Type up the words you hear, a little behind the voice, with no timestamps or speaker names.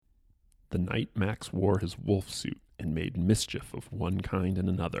The night Max wore his wolf suit and made mischief of one kind and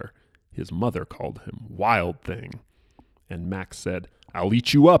another, his mother called him Wild Thing. And Max said, "I'll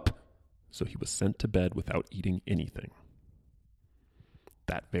eat you up." So he was sent to bed without eating anything.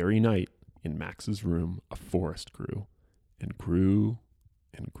 That very night, in Max's room, a forest grew and grew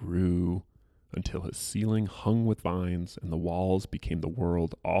and grew until his ceiling hung with vines and the walls became the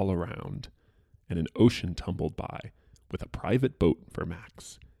world all around, and an ocean tumbled by with a private boat for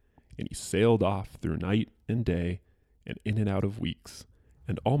Max. And he sailed off through night and day and in and out of weeks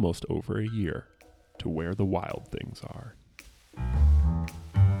and almost over a year to where the wild things are.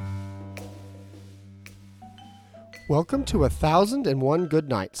 Welcome to 1001 Good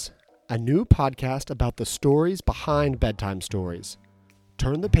Nights, a new podcast about the stories behind bedtime stories.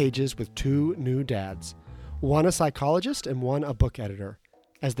 Turn the pages with two new dads, one a psychologist and one a book editor,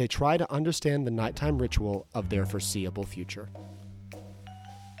 as they try to understand the nighttime ritual of their foreseeable future.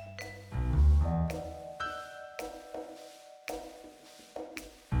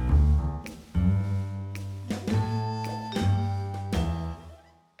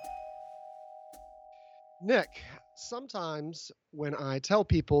 Nick, sometimes when I tell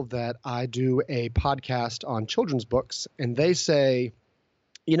people that I do a podcast on children's books and they say,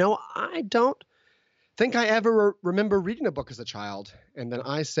 I don't think I ever remember reading a book as a child. And then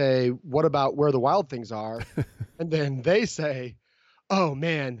I say, what about Where the Wild Things Are? And then they say, oh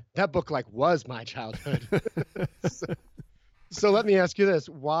man, that book was my childhood. So let me ask you this.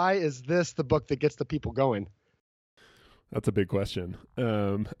 Why is this the book that gets the people going? That's a big question.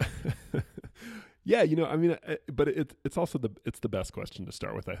 Yeah, but it's also it's the best question to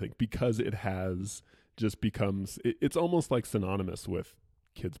start with, I think, because it has just becomes, it's almost like synonymous with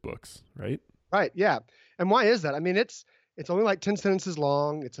kids' books, right? Right, yeah. And why is that? I mean, it's only like 10 sentences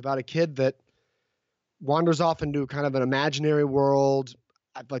long. It's about a kid that wanders off into kind of an imaginary world.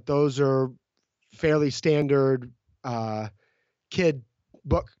 Like those are fairly standard kid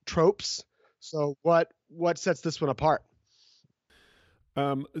book tropes. So what sets this one apart?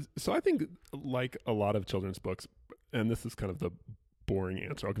 So I think, like a lot of children's books, and this is kind of the boring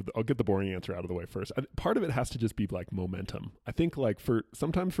answer. I'll get the boring answer out of the way first. Part of it has to just be like momentum. I think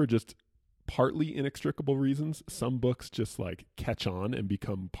sometimes for just partly inextricable reasons, some books just like catch on and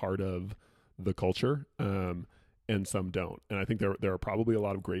become part of the culture, and some don't. And I think there are probably a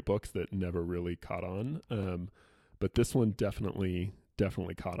lot of great books that never really caught on, but this one definitely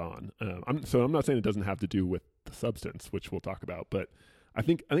caught on. So I'm not saying it doesn't have to do with the substance, which we'll talk about, but I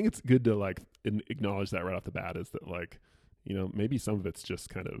think it's good to acknowledge that right off the bat, is that maybe some of it's just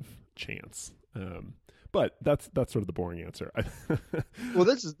kind of chance. But that's sort of the boring answer. Well,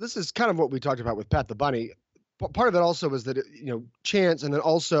 this is kind of what we talked about with Pat the Bunny. Part of it also was that chance, and then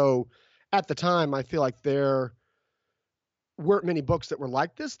also at the time I feel like there weren't many books that were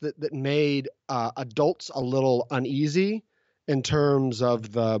like this that made adults a little uneasy in terms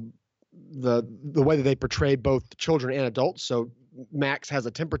of the way that they portrayed both children and adults. So Max has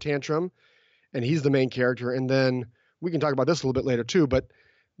a temper tantrum and he's the main character. And then we can talk about this a little bit later too, but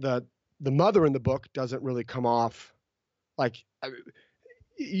the mother in the book doesn't really come off like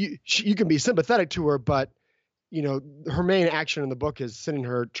you can be sympathetic to her, but her main action in the book is sending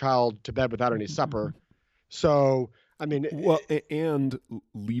her child to bed without any supper. So, I mean, and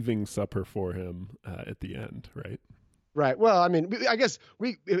leaving supper for him at the end, right? Right. Well, I mean, I guess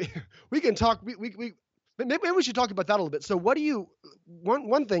we can talk. Maybe we should talk about that a little bit. So, what do you?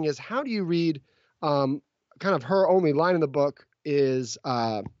 One thing is, how do you read? Kind of her only line in the book is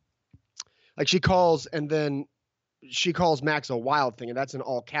like she calls Max a wild thing, and that's in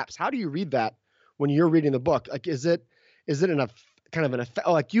all caps. How do you read that when you're reading the book? Like, is it in a kind of an effect,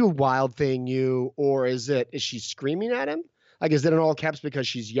 like you wild thing, or is she screaming at him? Like, is it in all caps because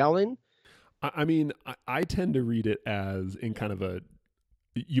she's yelling? I mean, I tend to read it as in kind of a,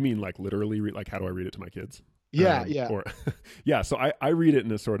 you mean like literally read, like how do I read it to my kids? Yeah, yeah. Or, yeah, so I read it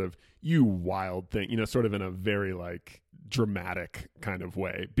in a sort of, you wild thing, sort of in a very like dramatic kind of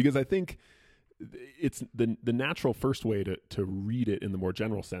way, because I think it's the natural first way to read it in the more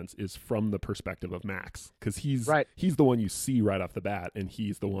general sense is from the perspective of Max, because he's the one you see right off the bat, and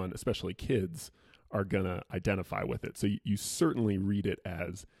he's the one, especially kids, are going to identify with it. So you certainly read it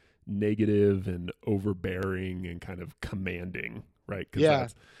as negative and overbearing and kind of commanding, right? Yeah.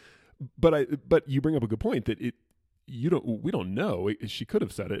 But you bring up a good point that we don't know. She could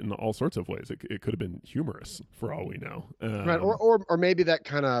have said it in all sorts of ways. It could have been humorous for all we know. Right. Or maybe that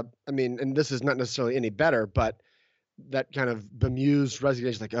kind of, I mean, and this is not necessarily any better, but that kind of bemused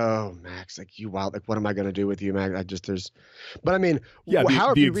resignation, like, oh, Max, like you wild, like what am I going to do with you, Max? But I mean, Yeah,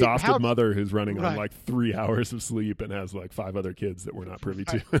 the exhausted read, mother who's running right. on like 3 hours of sleep and has like 5 other kids that we're not privy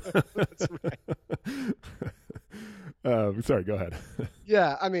to. That's right. Sorry, go ahead.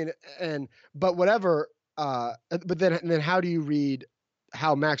 Yeah, I mean, but whatever. But then how do you read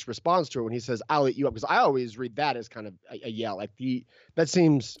how Max responds to it when he says, "I'll eat you up"? Because I always read that as kind of a yell. Like that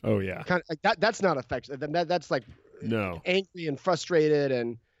seems. Oh yeah. Kind of like that. That's not affectionate. That's like no, angry and frustrated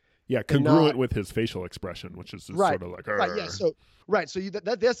and. Yeah, congruent with his facial expression, which is right, sort of like. Right. Yeah. So that's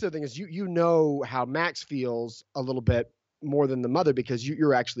the other thing is you know how Max feels a little bit more than the mother because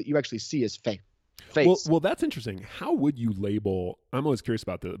you actually see his face. Well, that's interesting. How would you label? I'm always curious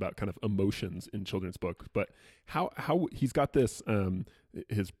about kind of emotions in children's books, but how he's got this.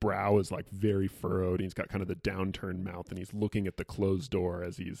 His brow is like very furrowed. And he's got kind of the downturned mouth, and he's looking at the closed door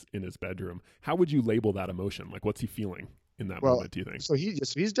as he's in his bedroom. How would you label that emotion? Like, what's he feeling in that moment? Do you think? So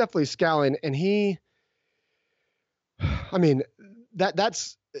he's definitely scowling, and I mean,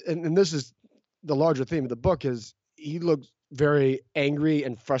 that's and this is the larger theme of the book is he looks very angry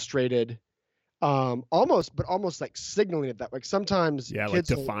and frustrated. Almost like signaling it that like sometimes kids like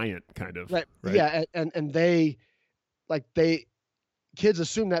defiant kind of right? Yeah, and kids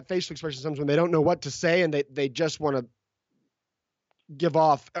assume that facial expression sometimes when they don't know what to say and they just want to give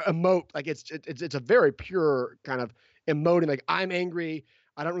off emote like it's a very pure kind of emoting like I'm angry,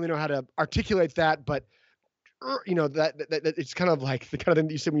 I don't really know how to articulate that, but that it's kind of like the kind of thing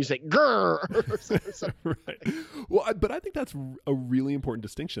that you say when you say "grr" or something. Right. Well, but I think that's a really important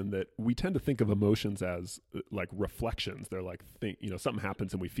distinction that we tend to think of emotions as like reflections. They're like something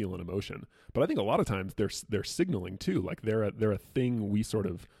happens and we feel an emotion. But I think a lot of times they're signaling too. Like they're a thing we sort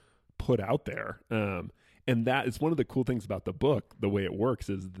of put out there. And that is one of the cool things about the book. The way it works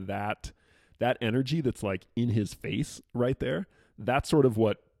is that energy that's like in his face right there. That's sort of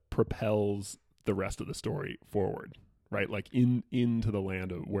what propels the rest of the story forward, right? Like into the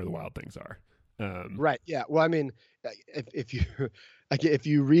land of where the wild things are. Right. Yeah. Well, I mean, if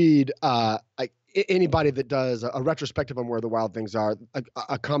you read like anybody that does a retrospective on where the wild things are,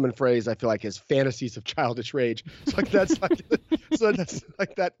 a common phrase I feel like is fantasies of childish rage. So like that's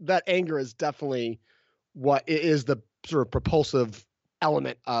like that anger is definitely what is the sort of propulsive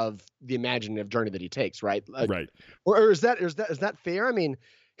element of the imaginative journey that he takes, right? Like, right. Or is that fair? I mean,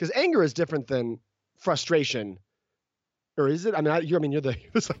 because anger is different than frustration, or is it? I mean, you're the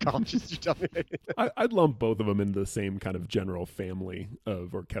psychologist. You tell me. I'd lump both of them into the same kind of general family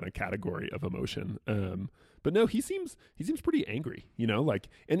of or kind of category of emotion. But no, he seems pretty angry. Like,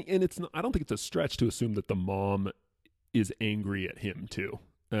 and it's not, I don't think it's a stretch to assume that the mom is angry at him too.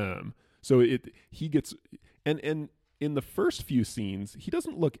 So he gets and in the first few scenes he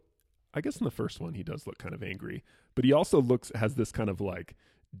doesn't look. I guess in the first one he does look kind of angry, but he also has this kind of like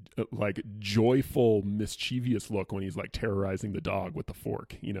joyful, mischievous look when he's like terrorizing the dog with the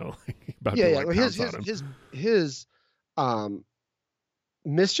fork, about to like pounce on him. His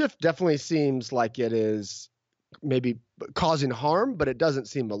mischief definitely seems like it is maybe causing harm, but it doesn't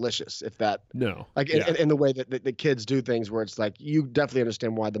seem malicious. If that in the way that the kids do things, where it's like you definitely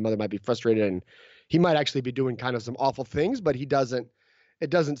understand why the mother might be frustrated, and he might actually be doing kind of some awful things, but he doesn't. It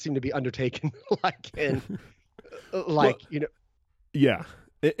doesn't seem to be undertaken Yeah.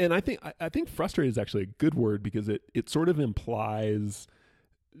 And I think frustrated is actually a good word because it sort of implies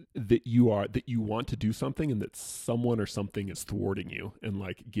that you want to do something and that someone or something is thwarting you and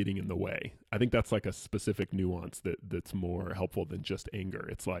like getting in the way. I think that's like a specific nuance that's more helpful than just anger.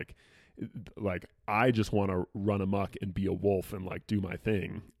 It's like I just want to run amok and be a wolf and like do my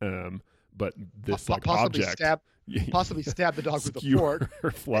thing. But this like object possibly stab the dog with a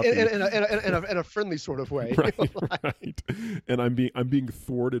fork in a friendly sort of way. Right. And I'm being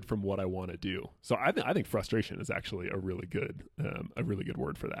thwarted from what I want to do. So I think frustration is actually a really good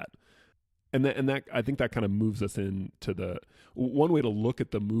word for that. And that I think that kind of moves us into the one way to look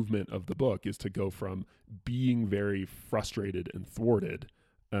at the movement of the book is to go from being very frustrated and thwarted,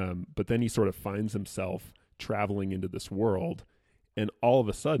 but then he sort of finds himself traveling into this world. And all of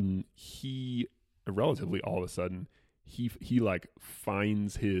a sudden, he like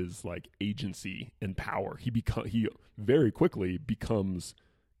finds his like agency and power. He very quickly becomes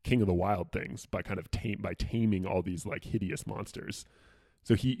king of the wild things by kind of taming all these like hideous monsters.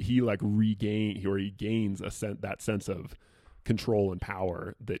 So he gains that sense of control and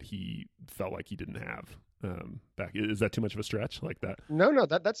power that he felt like he didn't have back. Is that too much of a stretch like that? No,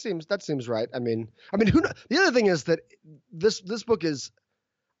 that seems right. I mean, who knows? The other thing is that this book is,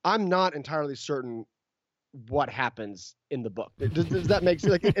 I'm not entirely certain what happens in the book. Does that make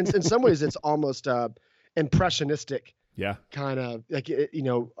sense? Like in some ways, it's almost impressionistic Yeah. kind of like,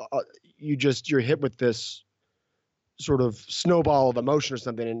 you're hit with this sort of snowball of emotion or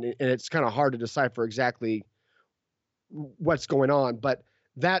something. And it's kind of hard to decipher exactly what's going on, but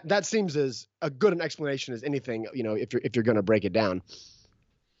that seems as a good an explanation as anything, if you're going to break it down.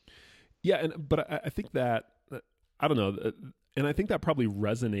 Yeah. But I think that, I don't know. And I think that probably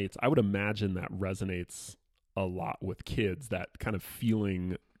resonates. I would imagine that resonates a lot with kids, that kind of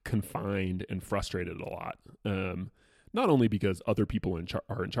feeling confined and frustrated a lot. Not only because other people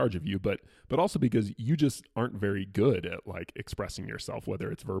are in charge of you, but also because you just aren't very good at like expressing yourself, whether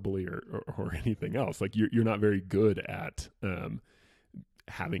it's verbally or anything else. Like you're not very good at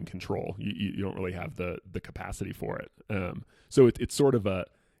having control. You don't really have the capacity for it. So it's sort of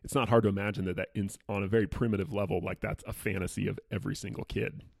it's not hard to imagine that on a very primitive level, like that's a fantasy of every single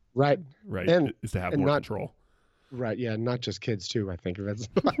kid. Right. And, is to have more control. Right. Yeah. Not just kids too. I think that's.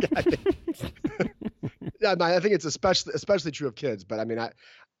 Yeah, I think it's especially true of kids. But I mean,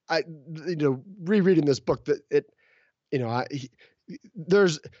 I rereading this book, that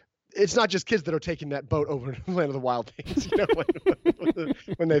it's not just kids that are taking that boat over to the land of the wild things,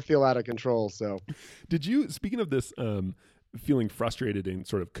 when they feel out of control. So, did you, speaking of this, feeling frustrated and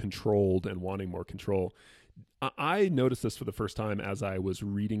sort of controlled and wanting more control, I noticed this for the first time as I was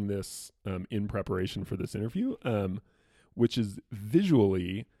reading this in preparation for this interview, which is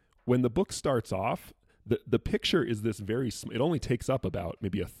visually, when the book starts off, the picture is this it only takes up about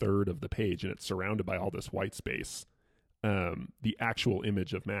maybe a third of the page, and it's surrounded by all this white space, the actual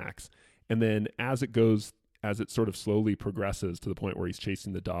image of Max. And then as it sort of slowly progresses to the point where he's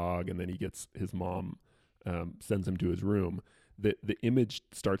chasing the dog, and then he gets his mom, sends him to his room, the image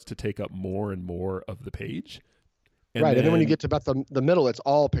starts to take up more and more of the page. And then when you get to about the middle, it's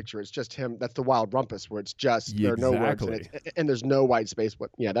all picture. It's just him. That's the Wild Rumpus, where it's just there are no words and there's no white space.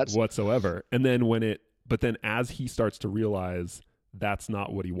 That's whatsoever. And then but then as he starts to realize that's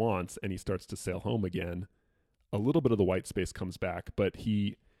not what he wants, and he starts to sail home again, a little bit of the white space comes back. But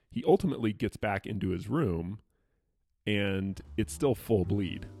he ultimately gets back into his room, and it's still full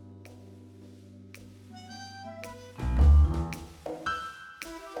bleed.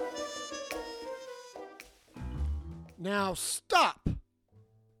 "Now stop,"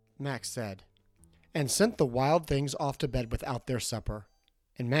 Max said, and sent the wild things off to bed without their supper.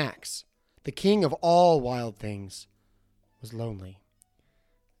 And Max, the king of all wild things, was lonely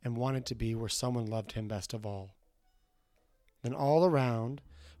and wanted to be where someone loved him best of all. Then all around,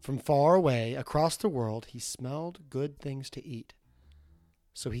 from far away across the world, he smelled good things to eat.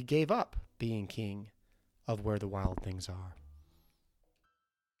 So he gave up being king of where the wild things are.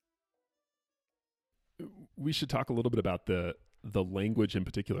 We should talk a little bit about the language in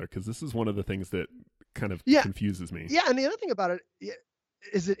particular, because this is one of the things that kind of confuses me. Yeah, and the other thing about it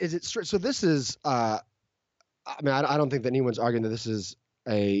is it straight. So this is, I don't think that anyone's arguing that this is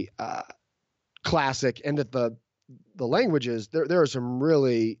a classic, and that the languages there are some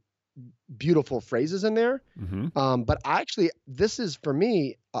really beautiful phrases in there. Mm-hmm. But this is for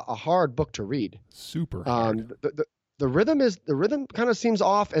me a hard book to read. Super hard. The rhythm kind of seems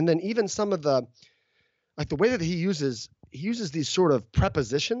off, and then even some of the way that he uses these sort of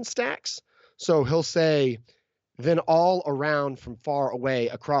preposition stacks. So he'll say, "then all around from far away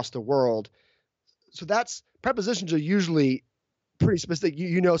across the world." So prepositions are usually pretty specific.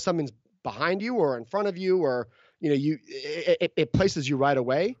 Something's behind you or in front of you, or it places you right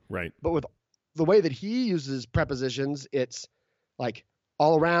away. Right. But with the way that he uses prepositions, it's like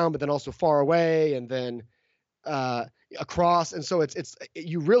all around, but then also far away, and then across. And so it's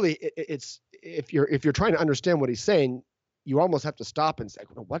if you're trying to understand what he's saying, you almost have to stop and say,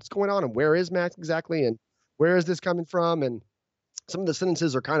 what's going on, and where is Max exactly, and where is this coming from? And some of the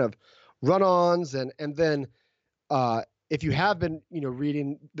sentences are kind of run-ons, and then if you have been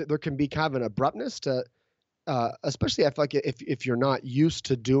reading, there can be kind of an abruptness to especially I feel like if you're not used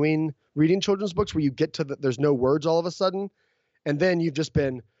to reading children's books, where you get to there's no words all of a sudden, and then you've just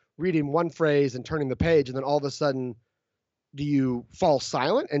been reading one phrase and turning the page, and then all of a sudden, do you fall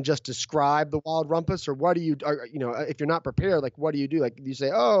silent and just describe the Wild Rumpus, or what do you, if you're not prepared, like what do you do? Like you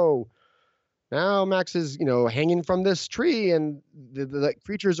say, "Oh, now Max is, hanging from this tree, and the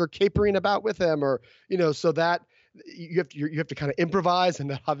creatures are capering about with him," or so that you have to kind of improvise, and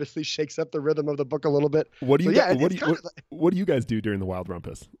that obviously shakes up the rhythm of the book a little bit. What do you guys do during the Wild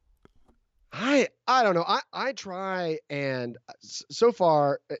Rumpus? I don't know. I try, and so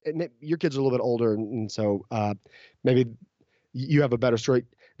far, your kids are a little bit older, and so maybe you have a better story.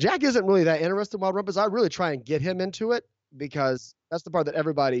 Jack isn't really that interested in Wild Rumpus. I really try and get him into it, because that's the part that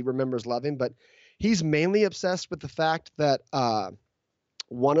everybody remembers loving. But he's mainly obsessed with the fact that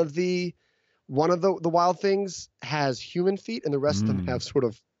one of the one of the wild things has human feet and the rest of them have sort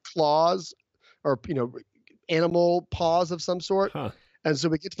of claws or, animal paws of some sort. Huh. And so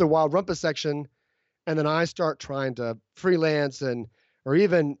we get to the wild rumpus section, and then I start trying to freelance or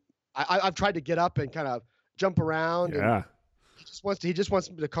even I've tried to get up and kind of jump around. Yeah. And he just wants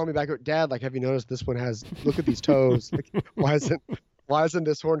to call me back. Dad, like, have you noticed this one look at these toes? Like, why isn't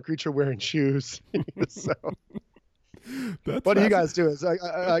this horned creature wearing shoes? So, what do you guys do?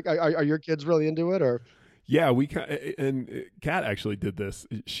 Are your kids really into it, or? Yeah, and Kat actually did this.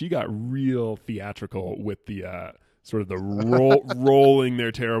 She got real theatrical with the sort of the rolling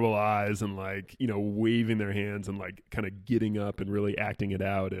their terrible eyes and like, waving their hands and like kind of getting up and really acting it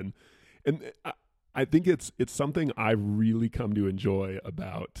out. And I think it's something I've really come to enjoy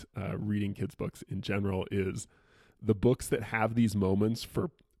about reading kids' books in general is the books that have these moments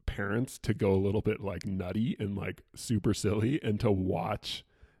for parents to go a little bit like nutty and like super silly, and to watch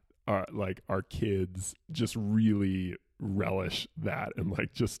our kids just really relish that and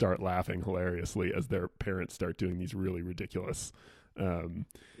like just start laughing hilariously as their parents start doing these really ridiculous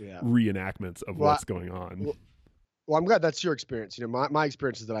reenactments of what's going on. Well, I'm glad that's your experience. My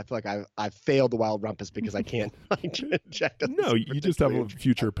experience is that I feel like I've failed the wild rumpus because I can't inject. No, you just have a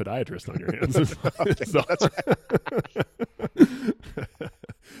future podiatrist on your hands. That's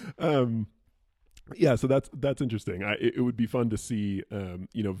right. Yeah, so that's interesting. It would be fun to see,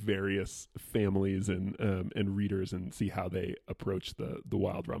 various families and readers and see how they approach the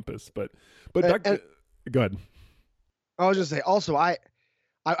wild rumpus. But go ahead. I was just say also I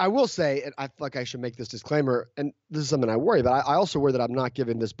will say, and I feel like I should make this disclaimer, and this is something I worry about. I also worry that I'm not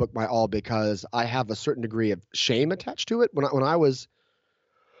giving this book my all because I have a certain degree of shame attached to it. When I was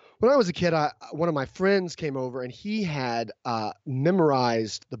a kid, one of my friends came over and he had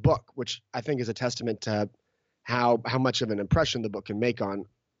memorized the book, which I think is a testament to how much of an impression the book can make on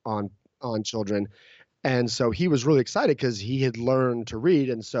children. And so he was really excited because he had learned to read,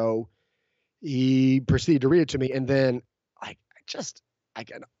 and so he proceeded to read it to me. And then like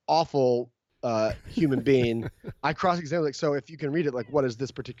an awful human being, I cross-examined, like, so if you can read it, like, what does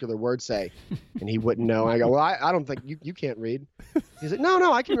this particular word say? And he wouldn't know. And I go, well, I don't think you can't read. He's like,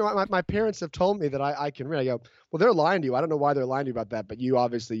 no, I can read. My parents have told me that I can read. I go, well, they're lying to you. I don't know why they're lying to you about that, but you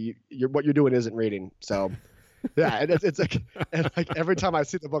obviously, what you're doing isn't reading. So, yeah, and it's like, and like every time I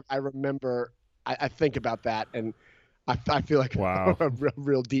see the book, I remember, I think about that, and I feel like wow, a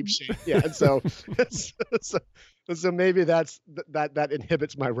real deep shame. Yeah, and so maybe that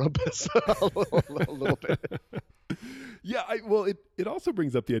inhibits my rumpus a little bit. Yeah, it also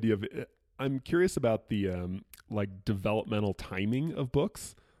brings up the idea of I'm curious about the like developmental timing of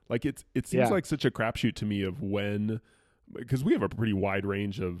books. Like it seems like such a crapshoot to me of when, because we have a pretty wide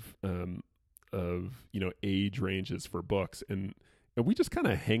range of age ranges for books, and we just kind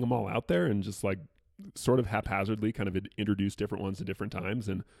of hang them all out there and just like sort of haphazardly kind of introduce different ones at different times,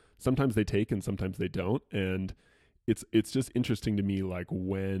 and sometimes they take and sometimes they don't, and it's just interesting to me like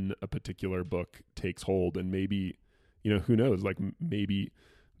when a particular book takes hold, and maybe who knows, like maybe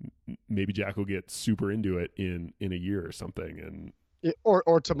Jack will get super into it in a year or something, and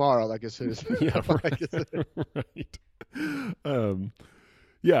or tomorrow, like as soon as right.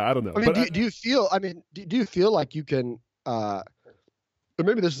 Yeah, I don't know. I mean, do you feel? I mean, do you feel like you can? But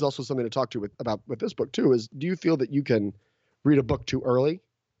maybe this is also something to talk to about with this book too. Is do you feel that you can read a book too early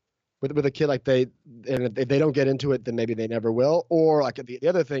with a kid, like if they don't get into it, then maybe they never will? Or like the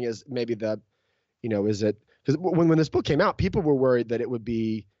other thing is maybe is it because when this book came out, people were worried that it would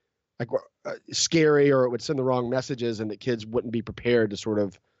be like scary or it would send the wrong messages and that kids wouldn't be prepared to sort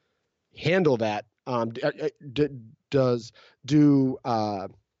of handle that.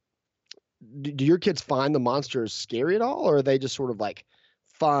 Do your kids find the monsters scary at all, or are they just sort of like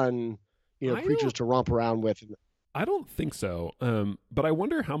fun, creatures to romp around with? I don't think so. But I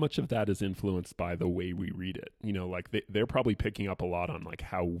wonder how much of that is influenced by the way we read it. Like they're probably picking up a lot on like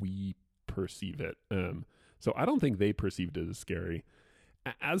how we perceive it. So I don't think they perceived it as scary.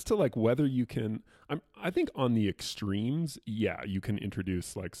 As to like whether you can, I think on the extremes, yeah, you can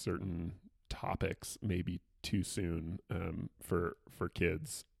introduce like certain topics maybe too soon for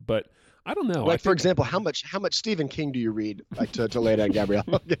kids, but I don't know. Like for example, how much Stephen King do you read, like to Leda and Gabrielle?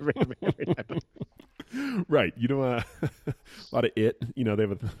 Right, a lot of it. They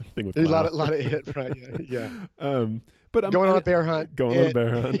have a thing with a lot of it, right? Yeah. But I'm going on a bear hunt. Going on a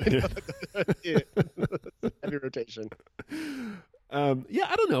bear hunt. Heavy rotation. Yeah,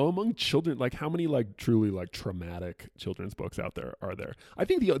 I don't know. Among children, like how many like truly like traumatic children's books out there are there? I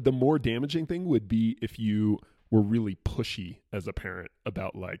think the more damaging thing would be if you were really pushy as a parent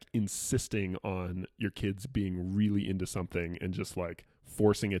about like insisting on your kids being really into something and just like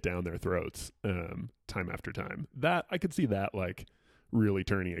forcing it down their throats time after time. That I could see that like really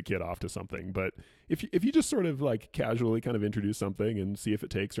turning a kid off to something. But if you just sort of like casually kind of introduce something and see if it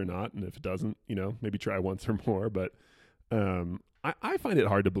takes or not, and if it doesn't, maybe try once or more. But I find it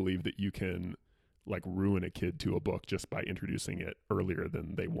hard to believe that you can like ruin a kid to a book just by introducing it earlier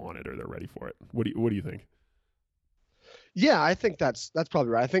than they want it or they're ready for it. What do you think? Yeah, I think that's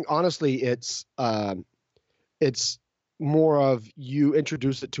probably right. I think honestly, it's more of you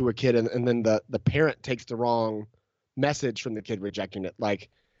introduce it to a kid and then the parent takes the wrong message from the kid rejecting it. Like,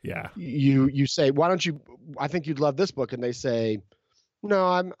 yeah, you say, why don't you? I think you'd love this book, and they say, no,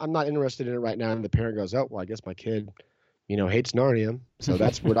 I'm not interested in it right now. And the parent goes, oh, well, I guess my kid, hates Narnia, so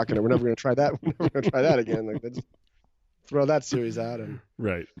we're never gonna try that. We're never gonna try that again. Like, let's throw that series out and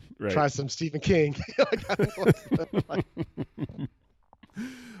right. try some Stephen King.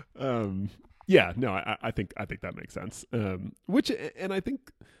 Yeah, no, I think that makes sense. Which, and I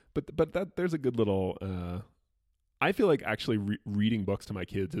think, but that there's a good little. I feel like actually reading books to my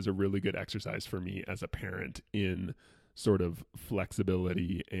kids is a really good exercise for me as a parent in sort of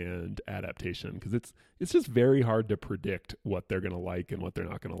flexibility and adaptation, because it's just very hard to predict what they're going to like and what they're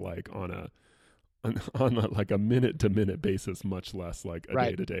not going to like on a like a minute to minute basis, much less like a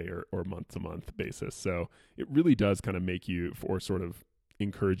day to day or month to month basis. So it really does kind of make you, or sort of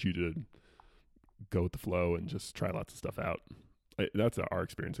encourage you to go with the flow and just try lots of stuff out. That's our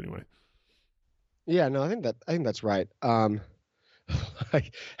experience anyway. Yeah, no, I think that's right.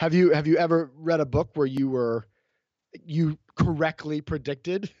 Like, have you ever read a book where you correctly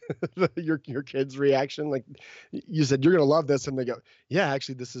predicted your kid's reaction? Like, you said you're gonna love this, and they go, yeah,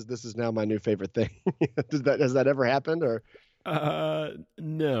 actually, this is now my new favorite thing. Has that ever happened? Or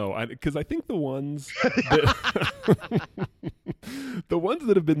no, because I think the ones that the ones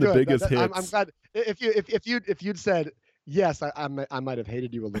that have been the biggest hits. I'm glad if you'd said yes, I might have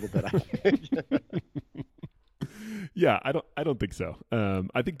hated you a little bit, I think. Yeah, I don't think so.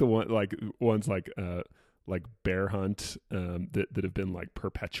 I think the ones like Bear Hunt that have been like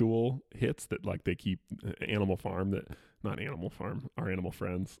perpetual hits that like they keep. Animal Farm, our Animal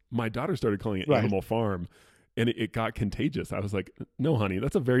Friends. My daughter started calling it Animal Farm, and it got contagious. I was like, no, honey,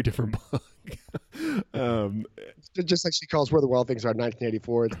 that's a very different book. Just like she calls Where the Wild Things Are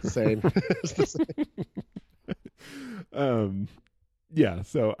 1984. It's the same. It's the same. Yeah,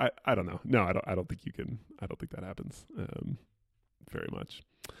 so I don't know. No, I don't think that happens very much.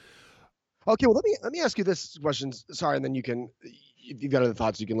 Okay, well let me ask you this question. Sorry, and then if you've got other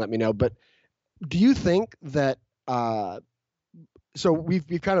thoughts, you can let me know. But do you think that so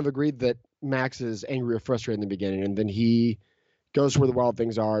we've kind of agreed that Max is angry or frustrated in the beginning, and then he goes where the wild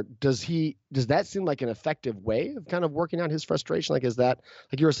things are. Does that seem like an effective way of kind of working out his frustration? Like, is that,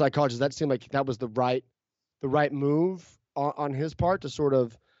 like, you're a psychologist, does that seem like that was the right move on his part to sort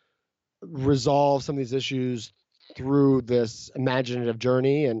of resolve some of these issues through this imaginative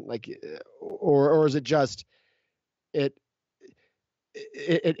journey, and like, or is it just it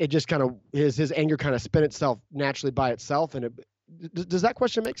just kind of his anger kind of spin itself naturally by itself? And does that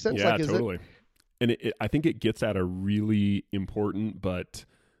question make sense? Yeah, like, totally. And I think it gets at a really important but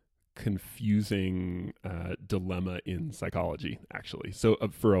confusing dilemma in psychology, actually. So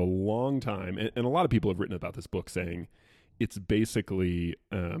for a long time, and a lot of people have written about this book saying it's basically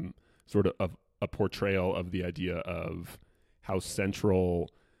sort of a portrayal of the idea of how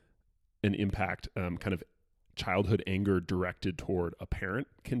central an impact kind of childhood anger directed toward a parent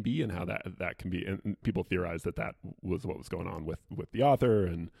can be, and how that can be. And people theorize that was what was going on with the author,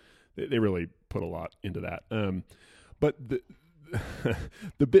 and they really put a lot into that. But the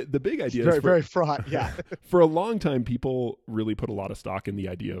big idea is very, very fraught. Yeah. For a long time, people really put a lot of stock in the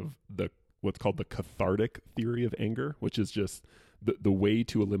idea of what's called the cathartic theory of anger, which is just the way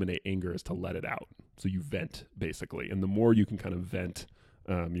to eliminate anger is to let it out. So you vent, basically. And the more you can kind of vent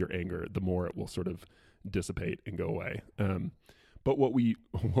your anger, the more it will sort of dissipate and go away. But what we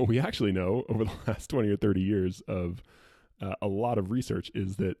actually know over the last 20 or 30 years of a lot of research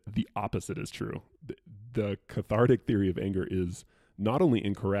is that the opposite is true. The cathartic theory of anger is not only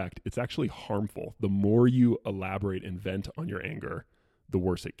incorrect, it's actually harmful. The more you elaborate and vent on your anger, the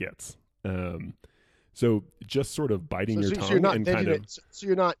worse it gets. So just sort of biting your tongue, so you're not and kind of. So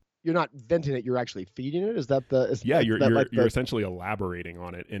you're not venting it. You're actually feeding it. Is that the? You're essentially elaborating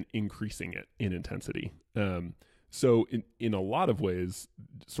on it and increasing it in intensity. So in a lot of ways,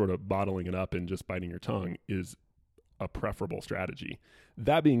 sort of bottling it up and just biting your tongue is a preferable strategy.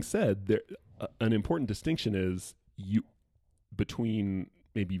 That being said, an important distinction is between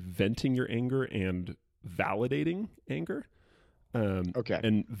maybe venting your anger and validating anger. Okay.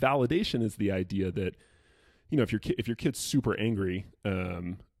 And validation is the idea that if your kid's super angry,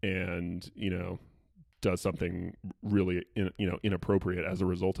 and does something really inappropriate as a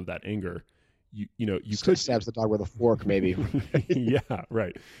result of that anger, you could stabs the dog with a fork, maybe. Yeah,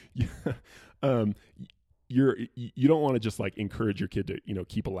 right. Yeah. You don't want to just like encourage your kid to Right,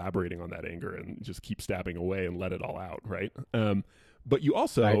 keep elaborating on that anger and just keep stabbing away and let it all out, right? But you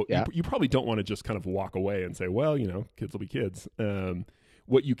also Right, yeah. you probably don't want to just kind of walk away and say, well, kids will be kids.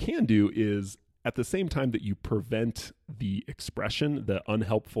 What you can do is, at the same time that you prevent the expression, the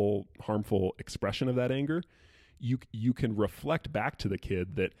unhelpful, harmful expression of that anger, you can reflect back to the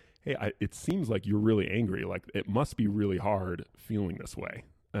kid that, hey, it seems like you're really angry. Like, it must be really hard feeling this way.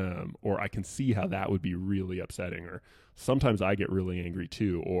 Or I can see how that would be really upsetting. Or sometimes I get really angry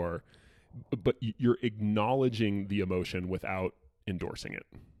too. But you're acknowledging the emotion without endorsing it.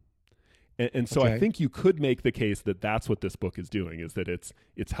 And so Okay. I think you could make the case that that's what this book is doing, is that it's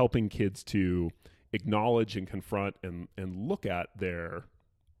helping kids to acknowledge and confront and look at their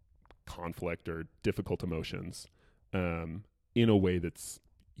conflict or difficult emotions in a way that's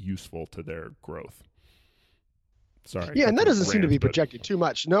useful to their growth. Sorry. Yeah, and that that's a doesn't seem to rant, be but- projected too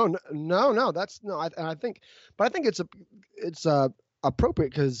much. No. That's no. I think it's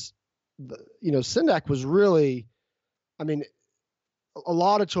appropriate because Sendak was really, I mean, a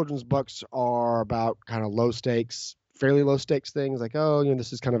lot of children's books are about kind of fairly low stakes things like,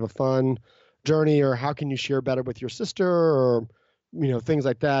 this is kind of a fun journey, or how can you share better with your sister, or things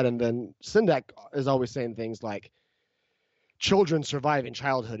like that. And then Sendak is always saying things like, children surviving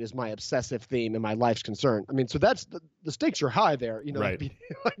childhood is my obsessive theme and my life's concern. I mean, so that's the stakes are high there, Right.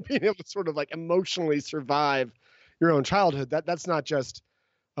 like being able to sort of like emotionally survive your own childhood. That's not just,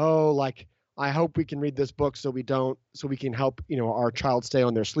 like, I hope we can read this book so we can help, our child stay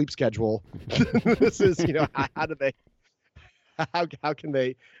on their sleep schedule. This is, how can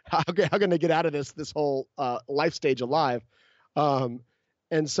they get out of this whole life stage alive?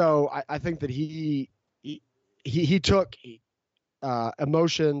 And so I think that he took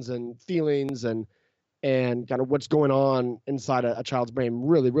emotions and feelings and kind of what's going on inside a child's brain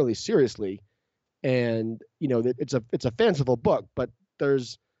really, really seriously. And it's a fanciful book, but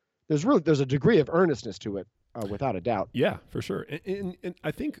there's a degree of earnestness to it, without a doubt. Yeah, for sure. And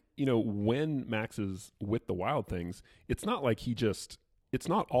I think, when Max is with the wild things, it's not like it's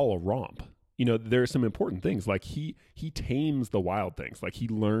not all a romp. There are some important things, like he tames the wild things, like he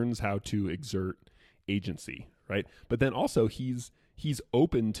learns how to exert agency, right? But then also he's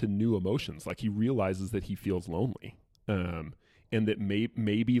open to new emotions. Like, he realizes that he feels lonely, and that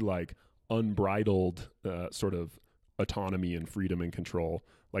maybe like unbridled sort of autonomy and freedom and control,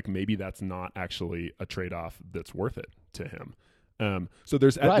 like maybe that's not actually a trade-off that's worth it to him. So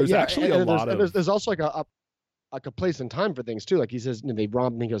there's actually a lot of there's also like a place and time for things too. Like, he says, they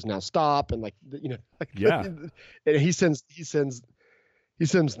romp, and he goes, now stop, and Yeah. and he sends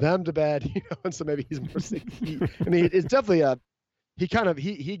them to bed, and so maybe he's more sick. It's definitely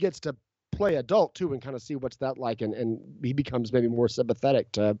he gets to play adult too and kind of see what's that like, and he becomes maybe more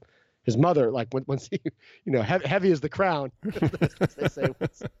sympathetic to his mother, like once he, heavy as the crown, as they say.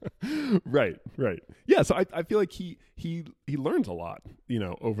 Right. Yeah. So I feel like he learns a lot,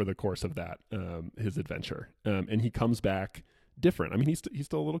 over the course of that, his adventure. And he comes back different. I mean, he's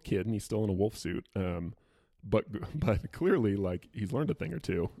still a little kid and he's still in a wolf suit. But clearly, like, he's learned a thing or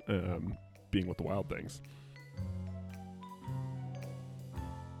two, being with the wild things.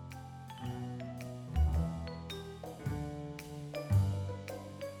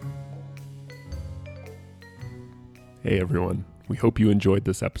 Hey everyone, we hope you enjoyed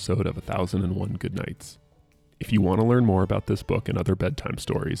this episode of 1001 Good Nights. If you want to learn more about this book and other bedtime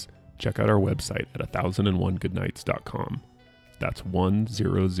stories, check out our website at 1001goodnights.com. That's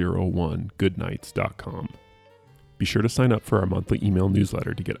 1001goodnights.com. Be sure to sign up for our monthly email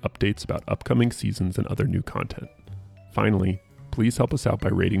newsletter to get updates about upcoming seasons and other new content. Finally, please help us out by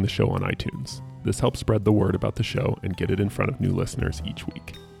rating the show on iTunes. This helps spread the word about the show and get it in front of new listeners each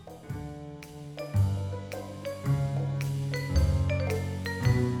week.